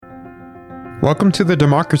Welcome to the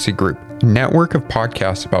Democracy Group, a network of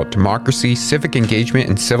podcasts about democracy, civic engagement,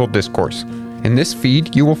 and civil discourse. In this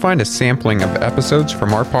feed, you will find a sampling of episodes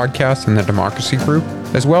from our podcast in the Democracy Group,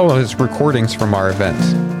 as well as recordings from our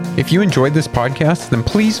events. If you enjoyed this podcast, then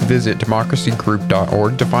please visit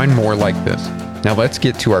democracygroup.org to find more like this. Now let's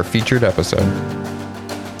get to our featured episode.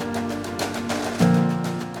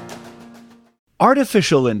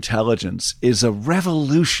 Artificial intelligence is a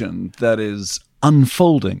revolution that is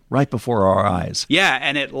unfolding right before our eyes. Yeah,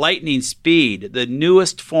 and at lightning speed. The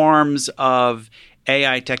newest forms of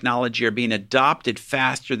AI technology are being adopted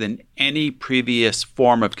faster than any previous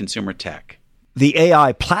form of consumer tech. The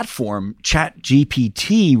AI platform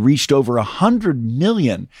ChatGPT reached over 100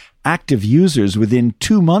 million active users within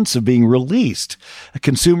 2 months of being released.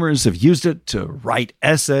 Consumers have used it to write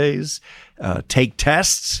essays, take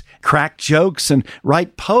tests, crack jokes, and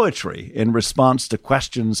write poetry in response to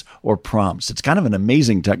questions or prompts. It's kind of an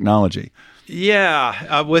amazing technology.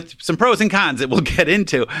 Yeah, with some pros and cons that we'll get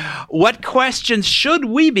into. What questions should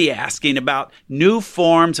we be asking about new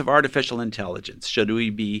forms of artificial intelligence? Should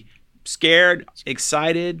we be scared,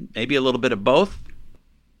 excited, maybe a little bit of both?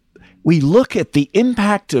 We look at the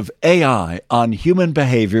impact of AI on human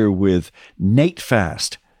behavior with Nate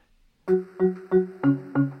Fast.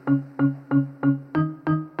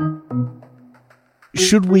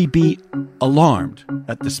 Should we be alarmed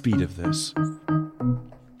at the speed of this?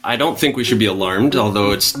 I don't think we should be alarmed,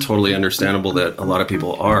 although it's totally understandable that a lot of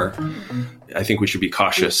people are. I think we should be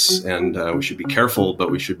cautious and we should be careful, but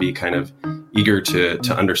we should be kind of eager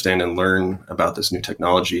to understand and learn about this new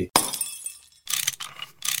technology.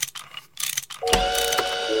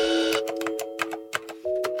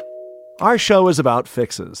 Our show is about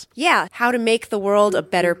fixes. Yeah, how to make the world a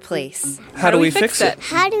better place. How do we fix it?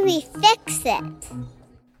 How do we fix it?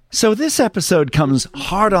 So this episode comes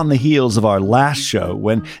hard on the heels of our last show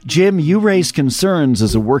when, Jim, you raised concerns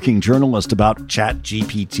as a working journalist about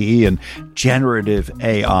ChatGPT and generative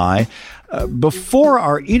AI. Before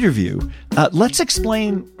our interview, let's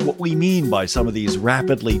explain what we mean by some of these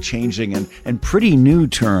rapidly changing and pretty new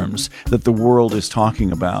terms that the world is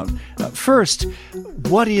talking about. First,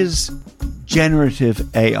 what is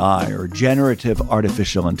generative AI or generative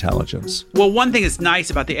artificial intelligence? Well, one thing that's nice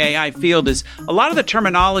about the AI field is a lot of the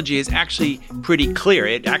terminology is actually pretty clear.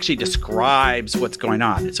 It actually describes what's going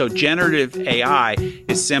on. So generative AI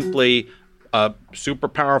is simply a super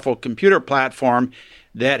powerful computer platform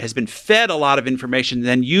that has been fed a lot of information,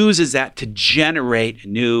 then uses that to generate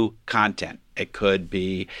new content. It could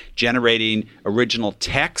be generating original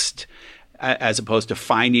text as opposed to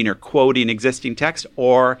finding or quoting existing text,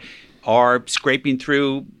 or scraping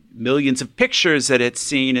through millions of pictures that it's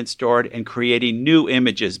seen and stored and creating new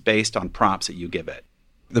images based on prompts that you give it.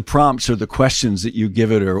 The prompts or the questions that you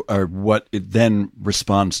give it are what it then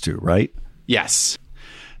responds to, right? Yes.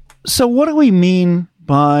 So what do we mean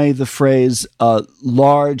by the phrase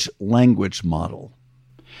large language model?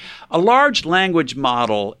 A large language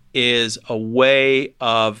model is a way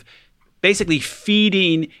of basically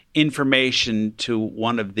feeding information to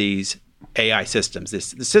one of these AI systems.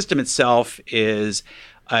 The system itself is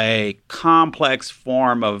a complex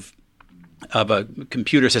form of a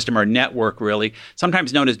computer system or network, really,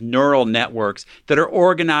 sometimes known as neural networks, that are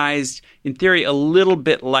organized, in theory, a little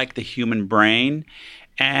bit like the human brain.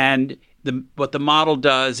 And what the model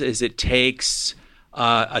does is it takes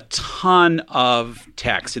a ton of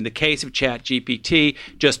text. In the case of ChatGPT,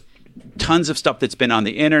 just tons of stuff that's been on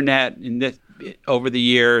the internet over the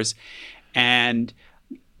years. And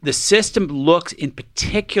the system looks in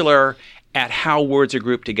particular at how words are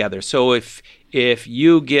grouped together. So if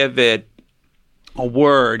you give it a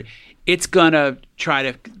word, it's going to try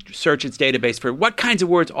to search its database for what kinds of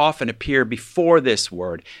words often appear before this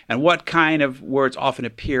word and what kind of words often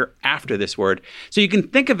appear after this word. So you can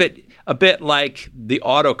think of it a bit like the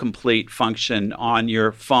autocomplete function on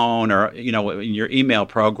your phone or, in your email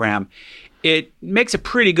program. It makes a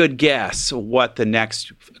pretty good guess what the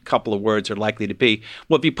next couple of words are likely to be.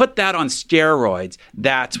 Well, if you put that on steroids,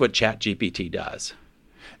 that's what ChatGPT does.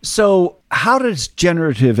 So how does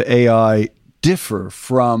generative AI differ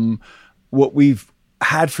from what we've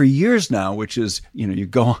had for years now, which is, you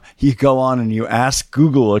go on and you ask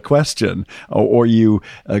Google a question, or you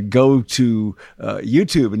go to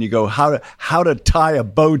YouTube and you go how to tie a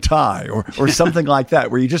bow tie or something like that,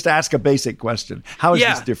 where you just ask a basic question. How is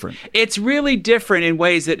this different? It's really different in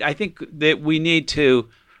ways that I think that we need to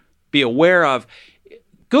be aware of.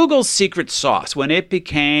 Google's secret sauce, when it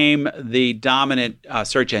became the dominant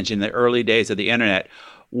search engine in the early days of the internet,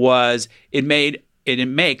 was it made it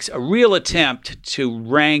makes a real attempt to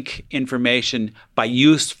rank information by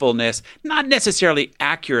usefulness, not necessarily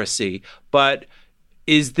accuracy, but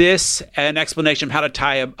is this an explanation of how to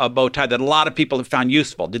tie a bow tie that a lot of people have found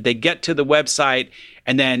useful? Did they get to the website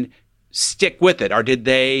and then stick with it, or did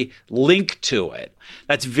they link to it?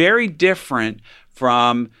 That's very different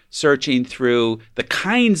from searching through the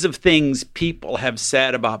kinds of things people have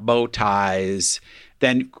said about bow ties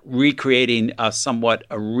than recreating a somewhat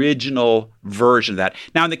original version of that.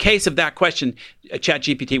 Now, in the case of that question,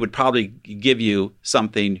 ChatGPT would probably give you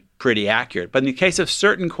something pretty accurate. But in the case of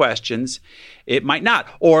certain questions, it might not.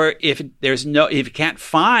 Or if you can't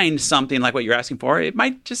find something like what you're asking for, it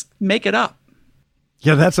might just make it up.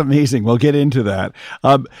 Yeah, that's amazing. We'll get into that.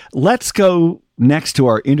 Let's go next to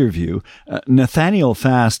our interview. Nathanael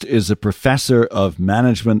Fast is a professor of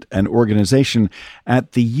management and organization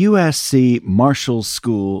at the USC Marshall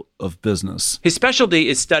School of Business. His specialty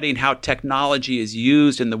is studying how technology is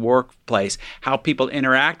used in the workplace, how people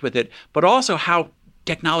interact with it, but also how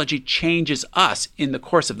technology changes us in the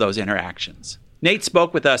course of those interactions. Nate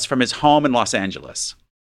spoke with us from his home in Los Angeles.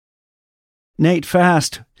 Nate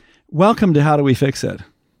Fast, welcome to How Do We Fix It?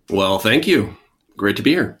 Well, thank you. Great to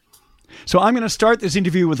be here. So I'm going to start this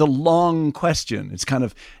interview with a long question. It's kind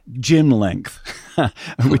of gym length,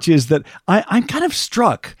 which is that I'm kind of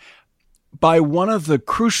struck by one of the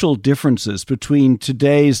crucial differences between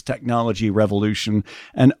today's technology revolution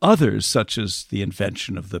and others, such as the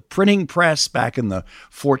invention of the printing press back in the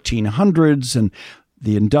 1400s and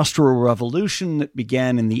the Industrial Revolution that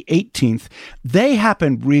began in the 18th. They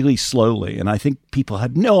happened really slowly, and I think people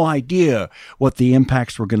had no idea what the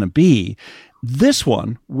impacts were going to be. This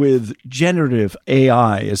one with generative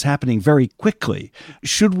AI is happening very quickly.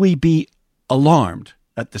 Should we be alarmed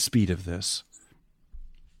at the speed of this?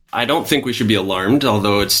 I don't think we should be alarmed,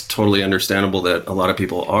 although it's totally understandable that a lot of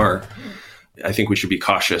people are. I think we should be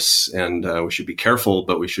cautious and we should be careful,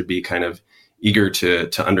 but we should be kind of eager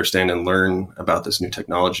to understand and learn about this new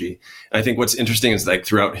technology. And I think what's interesting is like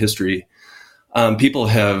throughout history, people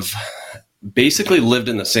have basically lived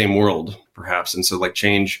in the same world, perhaps. And so like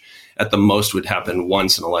change at the most would happen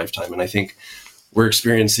once in a lifetime. And I think we're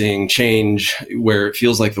experiencing change where it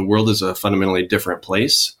feels like the world is a fundamentally different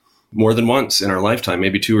place more than once in our lifetime,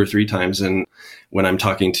 maybe 2 or 3 times. And when I'm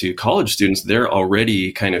talking to college students, they're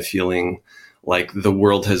already kind of feeling like the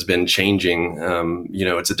world has been changing.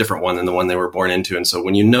 It's a different one than the one they were born into. And so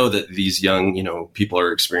when you know that these young, people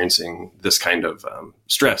are experiencing this kind of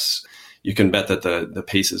stress, you can bet that the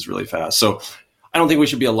pace is really fast. So I don't think we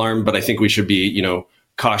should be alarmed, but I think we should be,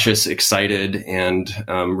 cautious, excited, and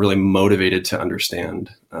really motivated to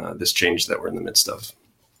understand this change that we're in the midst of.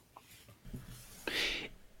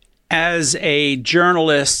 As a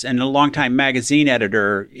journalist and a longtime magazine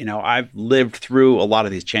editor, I've lived through a lot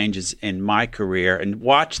of these changes in my career and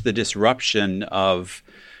watched the disruption of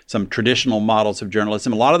some traditional models of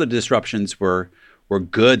journalism. A lot of the disruptions were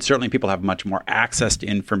good. Certainly people have much more access to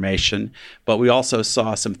information, but we also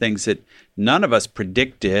saw some things that none of us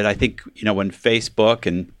predicted. I think, when Facebook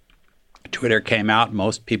and Twitter came out,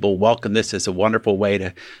 most people welcomed this as a wonderful way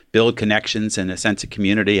to build connections and a sense of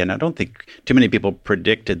community. And I don't think too many people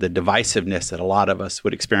predicted the divisiveness that a lot of us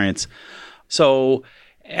would experience. So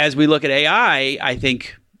as we look at AI, I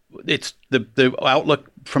think it's the outlook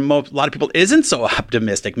from a lot of people isn't so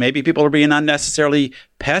optimistic. Maybe people are being unnecessarily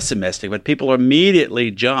pessimistic, but people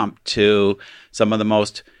immediately jump to some of the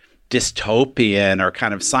most dystopian or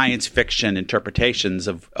kind of science fiction interpretations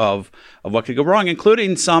of what could go wrong,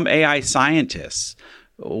 including some AI scientists.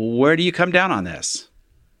 Where do you come down on this?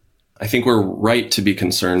 I think we're right to be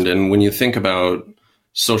concerned. And when you think about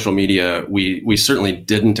social media, we certainly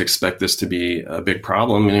didn't expect this to be a big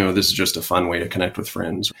problem. This is just a fun way to connect with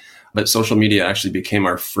friends. But social media actually became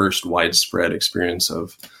our first widespread experience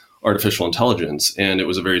of artificial intelligence. And it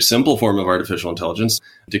was a very simple form of artificial intelligence,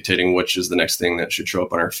 dictating which is the next thing that should show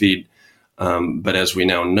up on our feed. But as we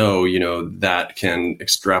now know, that can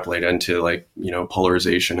extrapolate into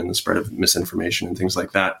polarization and the spread of misinformation and things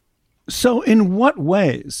like that. So in what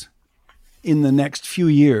ways in the next few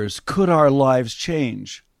years could our lives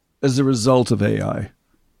change as a result of AI?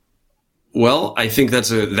 Well, I think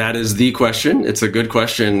that is the question. It's a good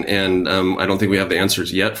question, and I don't think we have the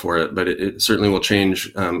answers yet for it. But it certainly will change.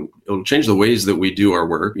 It'll change the ways that we do our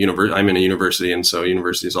work. I'm in a university, and so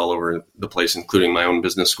universities all over the place, including my own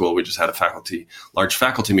business school. We just had a large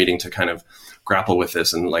faculty meeting to kind of grapple with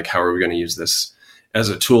this and how are we going to use this as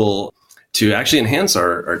a tool to actually enhance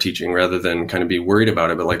our teaching rather than kind of be worried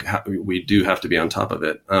about it. But we do have to be on top of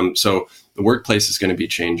it. So the workplace is going to be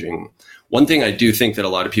changing. One thing I do think that a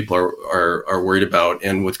lot of people are worried about,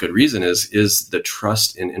 and with good reason, is the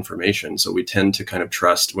trust in information. So we tend to kind of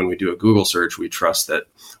trust when we do a Google search, we trust that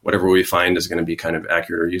whatever we find is going to be kind of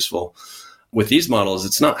accurate or useful. With these models,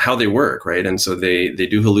 it's not how they work, right? And so they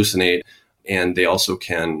do hallucinate, and they also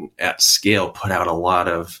can, at scale, put out a lot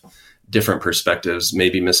of different perspectives,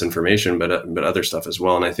 maybe misinformation, but other stuff as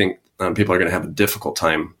well. And I think people are going to have a difficult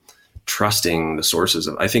time trusting the sources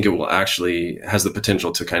of. I think it will actually has the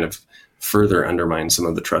potential to kind of further undermine some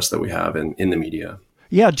of the trust that we have in the media.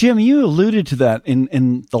 Yeah, Jim, you alluded to that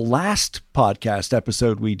in the last podcast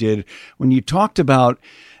episode we did when you talked about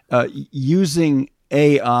using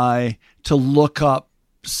AI to look up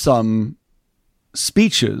some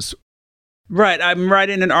speeches. Right. I'm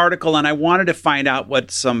writing an article, and I wanted to find out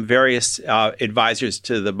what some various advisors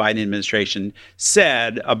to the Biden administration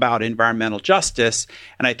said about environmental justice.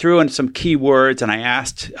 And I threw in some keywords, and I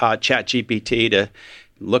asked ChatGPT to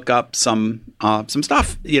look up some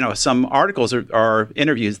stuff, some articles or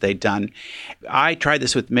interviews they'd done. I tried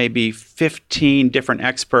this with maybe 15 different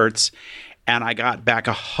experts, and I got back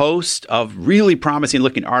a host of really promising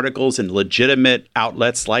looking articles in legitimate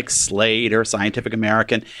outlets like Slate or Scientific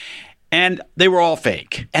American. And they were all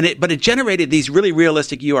fake. But it generated these really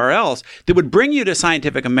realistic URLs that would bring you to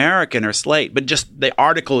Scientific American or Slate, but just the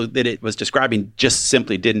article that it was describing just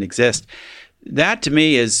simply didn't exist. That to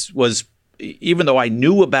me was, even though I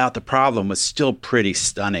knew about the problem, was still pretty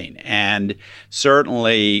stunning, and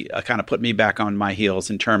certainly kind of put me back on my heels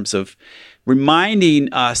in terms of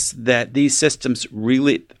reminding us that these systems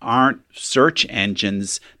really aren't search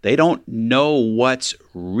engines. They don't know what's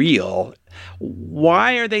real.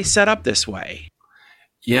 Why are they set up this way?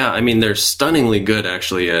 Yeah, I mean, they're stunningly good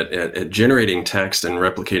actually at generating text and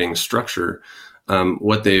replicating structure.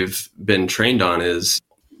 What they've been trained on is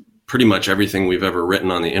pretty much everything we've ever written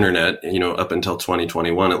on the internet, up until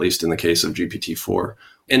 2021, at least in the case of GPT-4.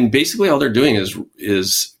 And basically all they're doing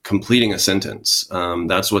is completing a sentence.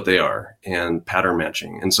 That's what they are, and pattern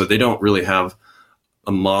matching. And so they don't really have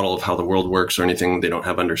a model of how the world works or anything. They don't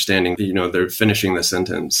have understanding. They're finishing the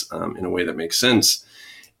sentence in a way that makes sense.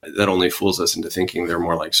 That only fools us into thinking they're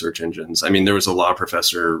more like search engines. I mean, there was a law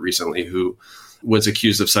professor recently who was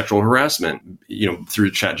accused of sexual harassment, through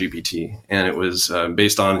ChatGPT. And it was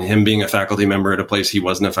based on him being a faculty member at a place he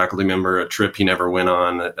wasn't a faculty member, a trip he never went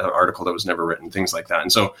on, an article that was never written, things like that.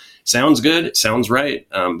 And so sounds good, sounds right,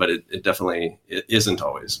 but it definitely isn't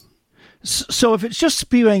always. So if it's just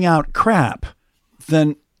spewing out crap,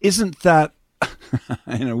 then isn't that,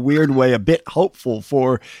 in a weird way, a bit hopeful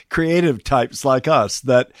for creative types like us,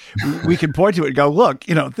 that we can point to it and go, look,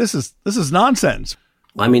 this is nonsense?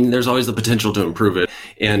 I mean, there's always the potential to improve it.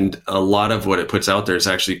 And a lot of what it puts out there is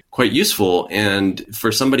actually quite useful. And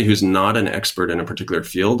for somebody who's not an expert in a particular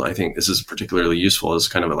field, I think this is particularly useful as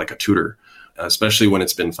kind of like a tutor, especially when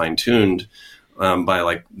it's been fine-tuned by,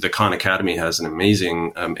 like, the Khan Academy has an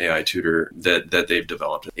amazing AI tutor that they've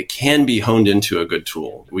developed. It can be honed into a good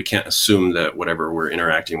tool. We can't assume that whatever we're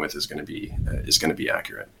interacting with is going to be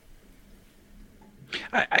accurate.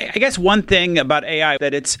 I guess one thing about AI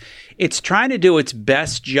that it's trying to do its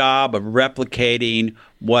best job of replicating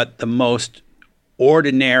what the most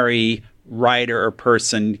ordinary writer or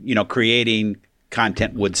person, creating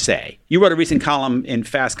content would say. You wrote a recent column in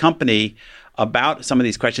Fast Company about some of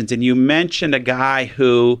these questions, and you mentioned a guy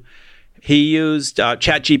who he used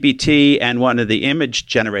ChatGPT and one of the image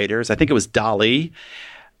generators, I think it was DALL-E,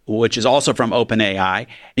 which is also from OpenAI.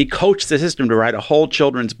 He coached the system to write a whole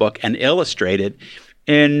children's book and illustrate it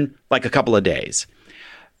in like a couple of days.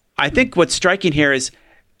 I think what's striking here is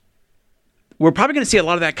we're probably going to see a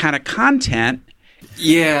lot of that kind of content.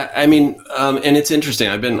 Yeah, I mean, and it's interesting.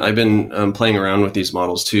 I've been playing around with these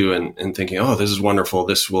models too, and thinking, oh, this is wonderful.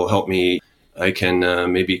 This will help me. I can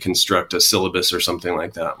maybe construct a syllabus or something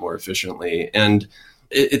like that more efficiently. And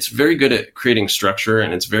it's very good at creating structure,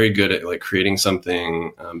 and it's very good at creating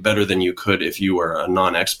something better than you could if you were a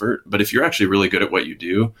non-expert. But if you're actually really good at what you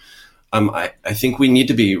do, I think we need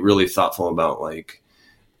to be really thoughtful about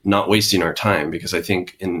not wasting our time, because I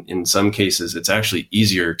think in some cases it's actually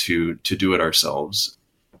easier to do it ourselves.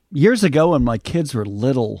 Years ago, when my kids were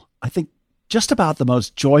little, I think just about the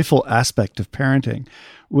most joyful aspect of parenting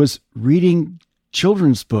was reading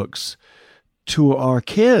children's books to our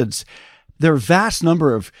kids. There are a vast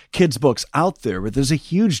number of kids' books out there, but there's a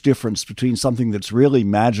huge difference between something that's really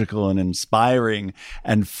magical and inspiring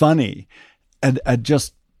and funny and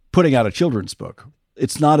just putting out a children's book.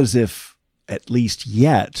 It's not as if, at least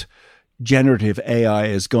yet, generative AI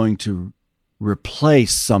is going to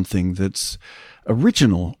replace something that's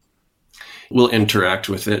original. We'll interact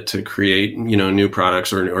with it to create, new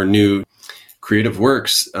products or new creative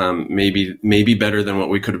works, maybe better than what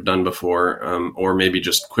we could have done before, or maybe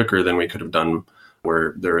just quicker than we could have done,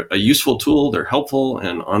 where they're a useful tool, they're helpful,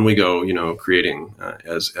 and on we go, creating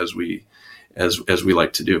as we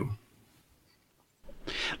like to do.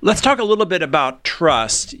 Let's talk a little bit about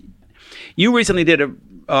trust. You recently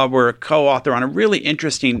were a co-author on a really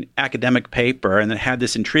interesting academic paper, and it had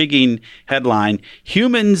this intriguing headline,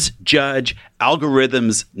 Humans Judge,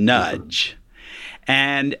 Algorithms Nudge.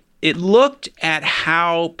 And it looked at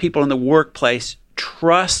how people in the workplace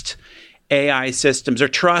trust AI systems or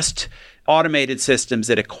trust automated systems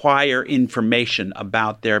that acquire information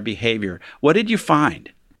about their behavior. What did you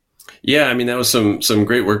find? Yeah, that was some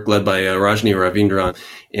great work led by Rajni Ravindran.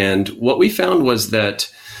 And what we found was that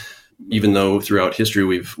even though throughout history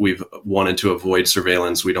we've wanted to avoid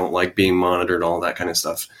surveillance, we don't like being monitored, all that kind of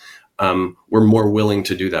stuff. We're more willing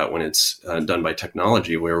to do that when it's done by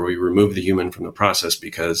technology, where we remove the human from the process,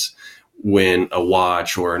 because when a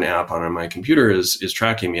watch or an app on my computer is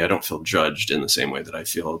tracking me, I don't feel judged in the same way that I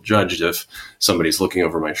feel judged if somebody's looking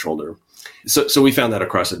over my shoulder. So we found that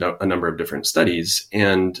across a number of different studies.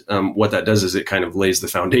 And what that does is it kind of lays the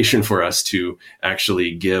foundation for us to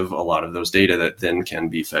actually give a lot of those data that then can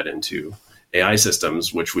be fed into AI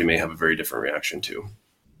systems, which we may have a very different reaction to.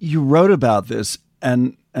 You wrote about this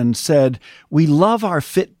and said, we love our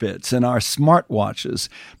Fitbits and our smartwatches,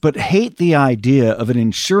 but hate the idea of an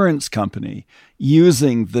insurance company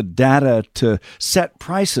using the data to set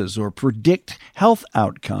prices or predict health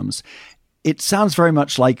outcomes. It sounds very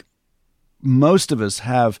much like most of us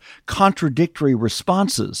have contradictory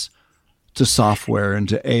responses to software and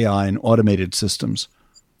to AI and automated systems.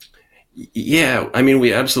 Yeah,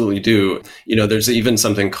 we absolutely do. There's even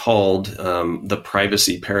something called the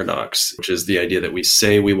privacy paradox, which is the idea that we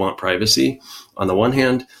say we want privacy on the one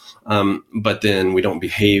hand, but then we don't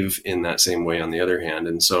behave in that same way on the other hand.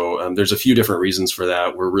 And so there's a few different reasons for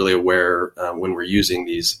that. We're really aware when we're using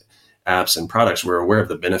these apps and products, we're aware of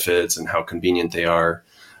the benefits and how convenient they are.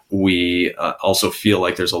 We also feel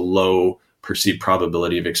like there's a low perceived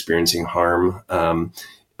probability of experiencing harm.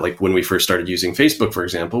 Like when we first started using Facebook, for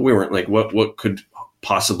example, we weren't like, what could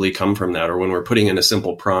possibly come from that? Or when we're putting in a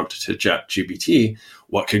simple prompt to ChatGPT,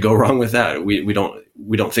 what could go wrong with that? We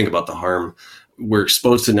don't think about the harm. We're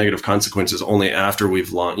exposed to negative consequences only after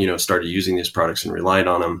we've started using these products and relied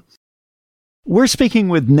on them. We're speaking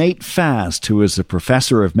with Nate Fast, who is a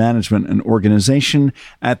professor of management and organization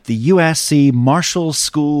at the USC Marshall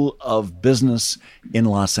School of Business in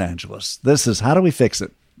Los Angeles. This is How Do We Fix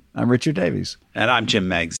It? I'm Richard Davies. And I'm Jim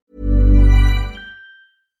Meggs.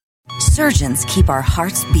 Surgeons keep our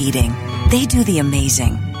hearts beating. They do the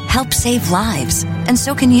amazing, help save lives, and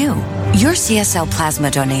so can you. Your CSL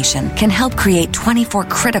plasma donation can help create 24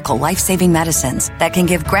 critical life-saving medicines that can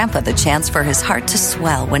give Grandpa the chance for his heart to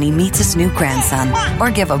swell when he meets his new grandson,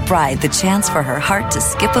 or give a bride the chance for her heart to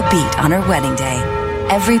skip a beat on her wedding day.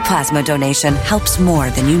 Every plasma donation helps more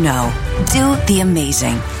than you know. Do the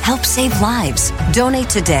amazing. Help save lives. Donate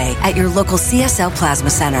today at your local CSL Plasma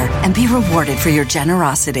Center and be rewarded for your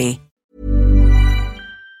generosity.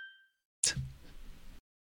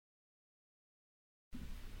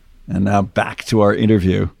 And now back to our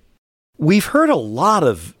interview. We've heard a lot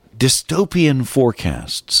of dystopian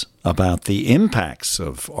forecasts about the impacts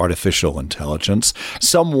of artificial intelligence.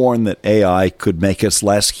 Some warn that AI could make us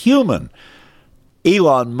less human.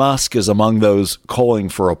 Elon Musk is among those calling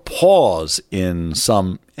for a pause in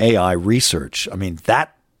some AI research.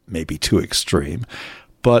 That may be too extreme.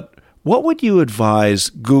 But what would you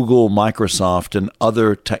advise Google, Microsoft, and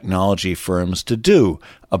other technology firms to do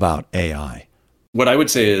about AI? What I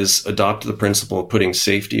would say is adopt the principle of putting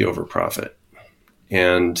safety over profit,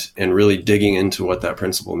 and really digging into what that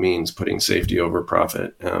principle means, putting safety over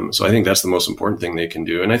profit. So I think that's the most important thing they can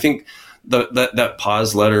do. And I think that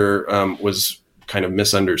pause letter was kind of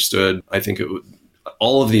misunderstood. I think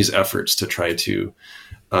all of these efforts to try to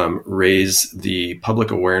raise the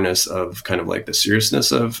public awareness of kind of like the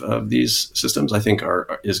seriousness of these systems, I think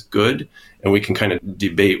is good. And we can kind of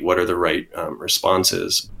debate what are the right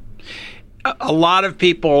responses. A lot of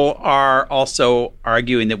people are also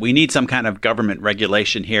arguing that we need some kind of government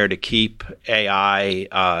regulation here to keep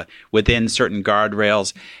AI within certain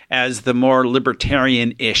guardrails. As the more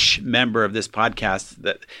libertarian-ish member of this podcast,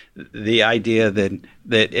 that the idea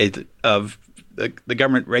that of the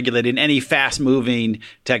government regulating any fast-moving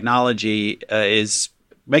technology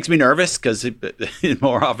makes me nervous, because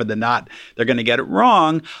more often than not, they're going to get it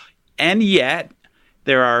wrong. And yet,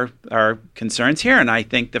 there are concerns here, and I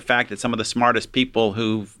think the fact that some of the smartest people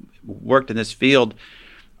who've worked in this field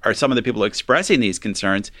are some of the people expressing these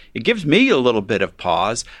concerns, it gives me a little bit of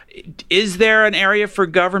pause. Is there an area for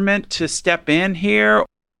government to step in here?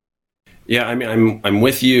 Yeah, I mean, I'm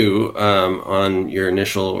with you on your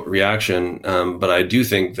initial reaction, but I do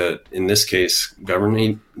think that in this case,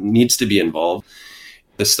 government needs to be involved.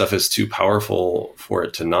 This stuff is too powerful for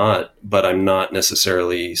it to not, but I'm not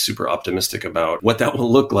necessarily super optimistic about what that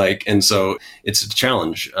will look like. And so it's a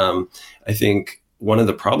challenge. I think one of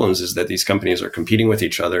the problems is that these companies are competing with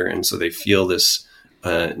each other. And so they feel this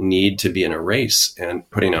need to be in a race and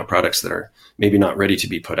putting out products that are maybe not ready to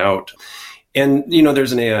be put out. And,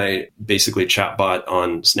 there's an AI, basically chatbot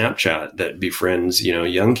on Snapchat that befriends,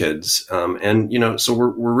 young kids. So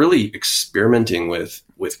we're really experimenting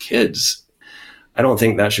with kids. I don't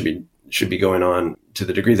think that should be going on to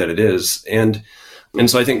the degree that it is. And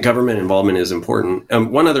so I think government involvement is important.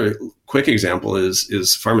 One other quick example is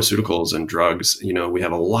pharmaceuticals and drugs. We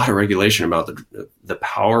have a lot of regulation about the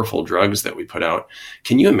powerful drugs that we put out.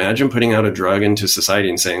 Can you imagine putting out a drug into society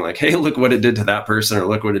and saying like, hey, look what it did to that person, or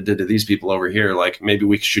look what it did to these people over here. Like maybe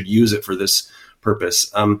we should use it for this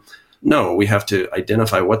purpose. No, we have to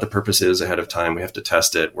identify what the purpose is ahead of time. We have to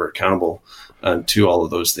test it. We're accountable to all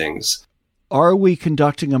of those things. Are we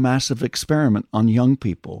conducting a massive experiment on young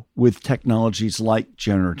people with technologies like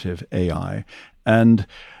generative AI? And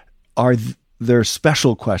are there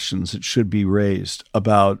special questions that should be raised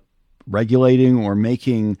about regulating or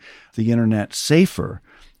making the internet safer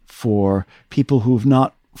for people who've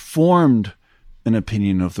not formed an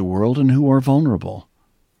opinion of the world and who are vulnerable?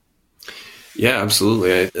 Yeah,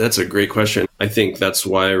 absolutely. That's a great question. I think that's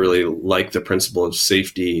why I really like the principle of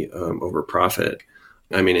safety over profit.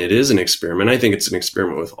 I mean, it is an experiment. I think it's an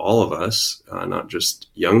experiment with all of us, not just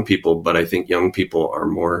young people, but I think young people are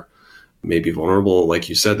more maybe vulnerable. Like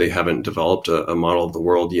you said, they haven't developed a model of the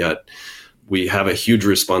world yet. We have a huge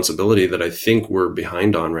responsibility that I think we're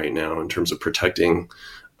behind on right now in terms of protecting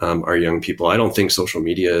our young people. I don't think social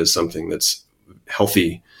media is something that's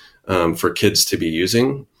healthy for kids to be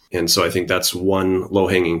using. And so I think that's one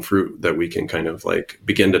low-hanging fruit that we can kind of like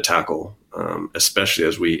begin to tackle, especially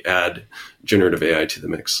as we add generative AI to the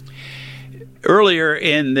mix. Earlier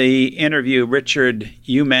in the interview, Richard,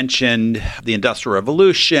 you mentioned the Industrial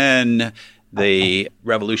Revolution, the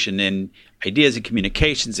revolution in ideas and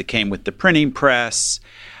communications that came with the printing press.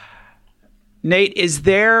 Nate, is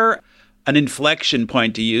there an inflection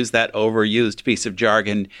point, to use that overused piece of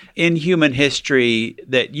jargon, in human history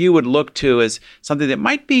that you would look to as something that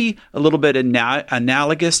might be a little bit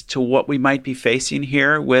analogous to what we might be facing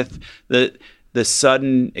here with the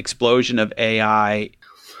sudden explosion of AI?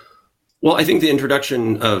 Well, I think the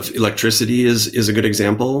introduction of electricity is a good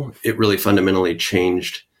example. It really fundamentally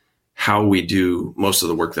changed how we do most of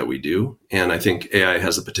the work that we do. And I think AI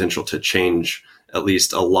has the potential to change at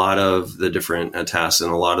least a lot of the different tasks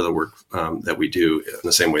and a lot of the work that we do in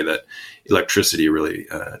the same way that electricity really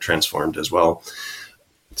transformed as well.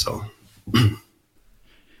 So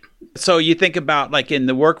you think about like in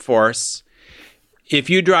the workforce, if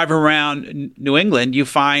you drive around New England, you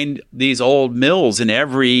find these old mills in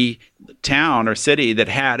every town or city that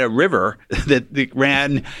had a river that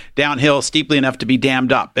ran downhill steeply enough to be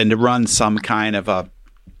dammed up and to run some kind of a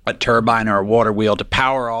turbine or a water wheel to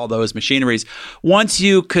power all those machineries. Once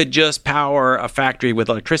you could just power a factory with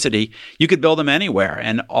electricity, you could build them anywhere.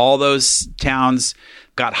 And all those towns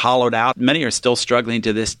got hollowed out. Many are still struggling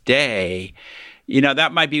to this day.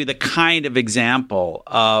 That might be the kind of example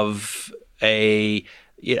of a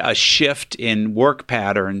shift in work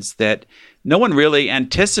patterns that no one really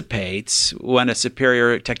anticipates when a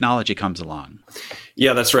superior technology comes along.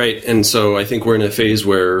 Yeah, that's right. And so I think we're in a phase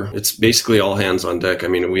where it's basically all hands on deck. I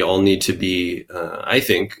mean, we all need to be,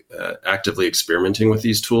 actively experimenting with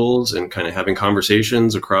these tools and kind of having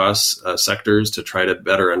conversations across sectors to try to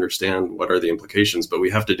better understand what are the implications. But we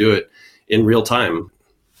have to do it in real time.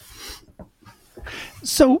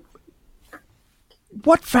 So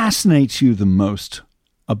what fascinates you the most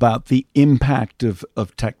about the impact of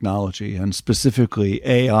technology and specifically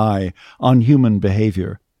AI on human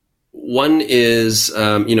behavior? One is,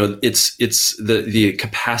 it's the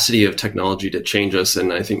capacity of technology to change us.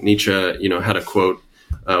 And I think Nietzsche, had a quote,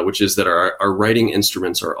 which is that our writing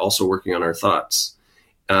instruments are also working on our thoughts.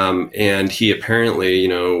 And he apparently,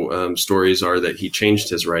 stories are that he changed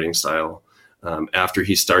his writing style after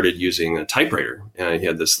he started using a typewriter. He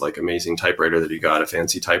had this like amazing typewriter that he got, a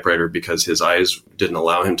fancy typewriter, because his eyes didn't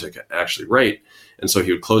allow him to actually write. And so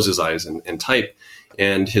he would close his eyes and type.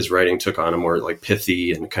 And his writing took on a more like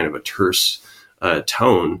pithy and kind of a terse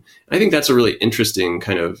tone. I think that's a really interesting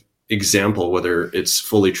kind of example, whether it's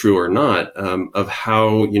fully true or not, of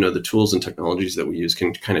how, the tools and technologies that we use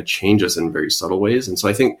can kind of change us in very subtle ways. And so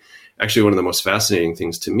I think actually one of the most fascinating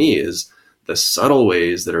things to me is the subtle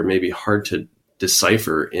ways that are maybe hard to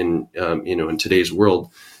decipher in today's world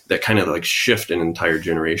that kind of like shift an entire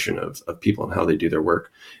generation of people and how they do their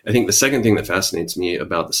work. I think the second thing that fascinates me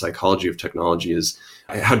about the psychology of technology is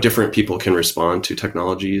how different people can respond to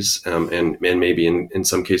technologies, and maybe in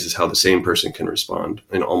some cases how the same person can respond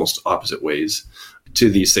in almost opposite ways to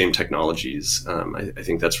these same technologies. I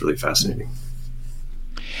think that's really fascinating.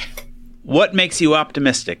 What makes you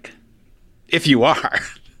optimistic, if you are?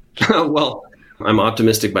 Well, I'm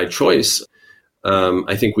optimistic by choice.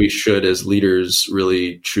 I think we should, as leaders,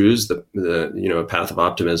 really choose the path of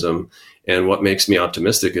optimism. And what makes me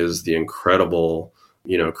optimistic is the incredible,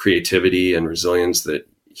 creativity and resilience that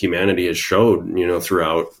humanity has showed,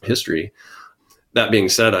 throughout history. That being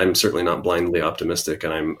said, I'm certainly not blindly optimistic,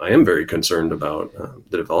 and I am very concerned about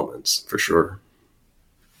the developments for sure.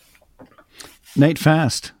 Nate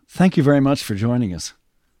Fast, thank you very much for joining us.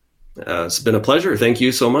 It's been a pleasure. Thank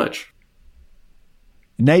you so much.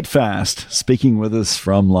 Nate Fast speaking with us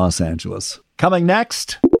from Los Angeles. Coming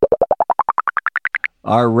next,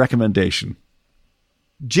 our recommendation.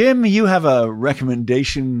 Jim, you have a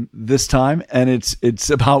recommendation this time, and it's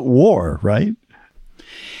about war, right?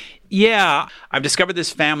 Yeah, I've discovered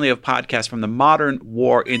this family of podcasts from the Modern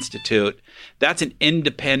War Institute. That's an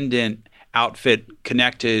independent outfit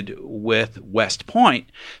connected with West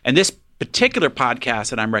Point. And this particular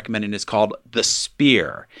podcast that I'm recommending is called The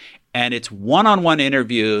Spear. And it's one-on-one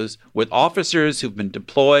interviews with officers who've been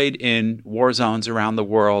deployed in war zones around the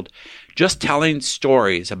world, just telling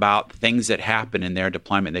stories about things that happen in their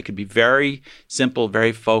deployment. They could be very simple,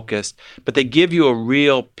 very focused, but they give you a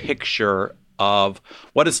real picture of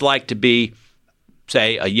what it's like to be,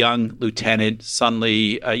 say, a young lieutenant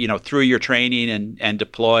suddenly, through your training and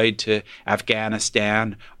deployed to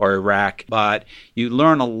Afghanistan or Iraq. But you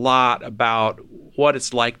learn a lot about what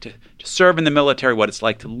it's like to serve in the military, what it's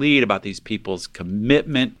like to lead, about these people's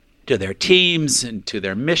commitment to their teams and to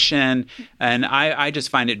their mission. And I just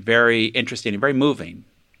find it very interesting and very moving.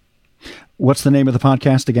 What's the name of the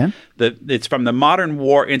podcast again? It's from the Modern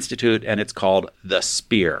War Institute, and it's called The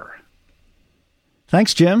Spear.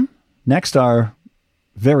 Thanks, Jim. Next, our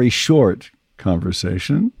very short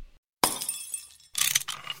conversation.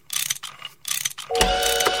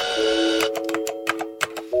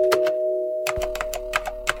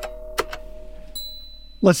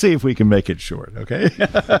 Let's see if we can make it short, okay?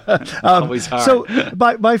 Always hard. So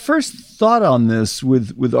my first thought on this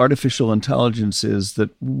with artificial intelligence is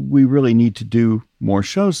that we really need to do more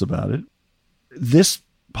shows about it. This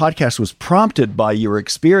podcast was prompted by your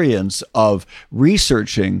experience of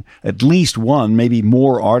researching at least one, maybe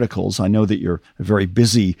more articles. I know that you're a very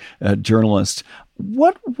busy journalist.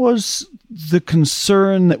 What was the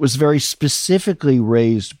concern that was very specifically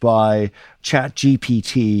raised by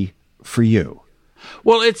ChatGPT for you?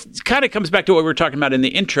 Well, it kind of comes back to what we were talking about in the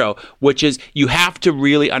intro, which is you have to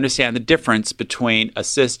really understand the difference between a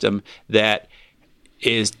system that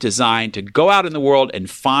is designed to go out in the world and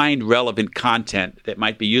find relevant content that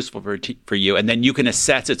might be useful for you, and then you can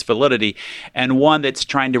assess its validity, and one that's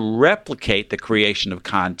trying to replicate the creation of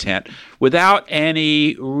content without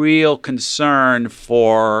any real concern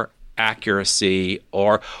for accuracy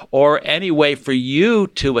or any way for you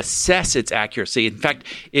to assess its accuracy. In fact,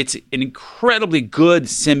 it's an incredibly good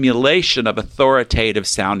simulation of authoritative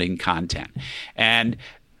sounding content. And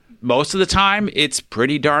most of the time, it's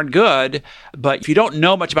pretty darn good. But if you don't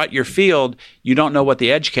know much about your field, you don't know what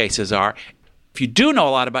the edge cases are. If you do know a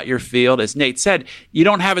lot about your field, as Nate said, you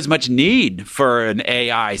don't have as much need for an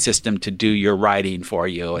AI system to do your writing for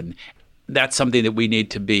you. And that's something that we need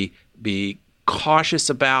to be cautious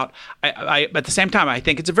about. At the same time, I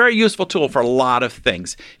think it's a very useful tool for a lot of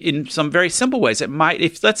things. In some very simple ways, it might,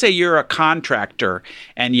 if let's say you're a contractor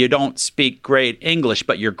and you don't speak great English,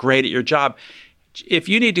 but you're great at your job, if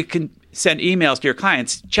you need to send emails to your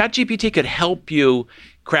clients, ChatGPT could help you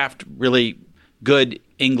craft really good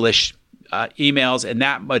English emails, and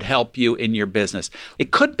that would help you in your business.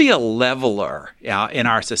 It could be a leveler in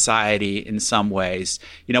our society in some ways.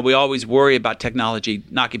 We always worry about technology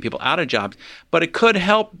knocking people out of jobs, but it could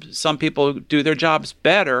help some people do their jobs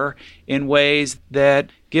better in ways that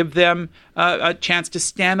give them a chance to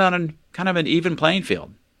stand on kind of an even playing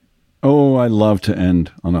field. Oh, I love to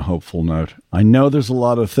end on a hopeful note. I know there's a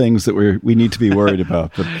lot of things that we need to be worried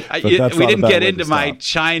about, but that's we not didn't a bad get way into to my stop.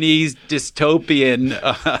 Chinese dystopian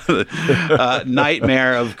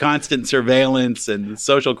nightmare of constant surveillance and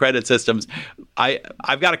social credit systems.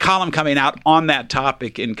 I've got a column coming out on that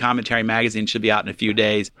topic in Commentary Magazine. Should be out in a few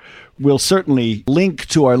days. We'll certainly link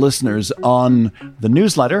to our listeners on the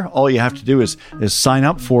newsletter. All you have to do is sign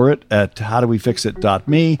up for it at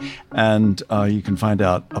howdowefixit.me, and you can find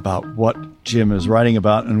out about what Jim is writing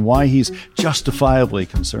about and why he's justifiably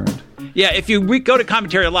concerned. Yeah, if you go to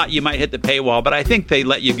Commentary a lot, you might hit the paywall, but I think they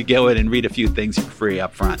let you go in and read a few things for free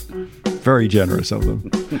up front. Very generous of them.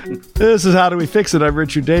 This is How Do We Fix It? I'm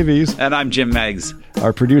Richard Davies. And I'm Jim Meggs.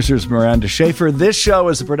 Our producer is Miranda Schaefer. This show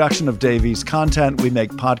is a production of Davies Content. We make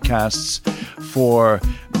podcasts for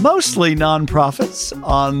mostly nonprofits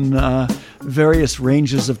on various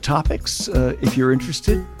ranges of topics. If you're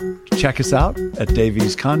interested, check us out at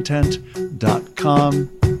daviescontent.com.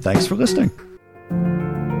 Thanks for listening.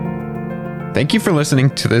 Thank you for listening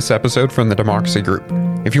to this episode from the Democracy Group.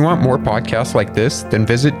 If you want more podcasts like this, then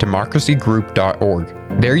visit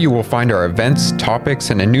democracygroup.org. There you will find our events, topics,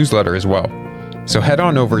 and a newsletter as well. So head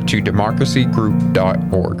on over to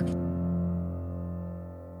democracygroup.org.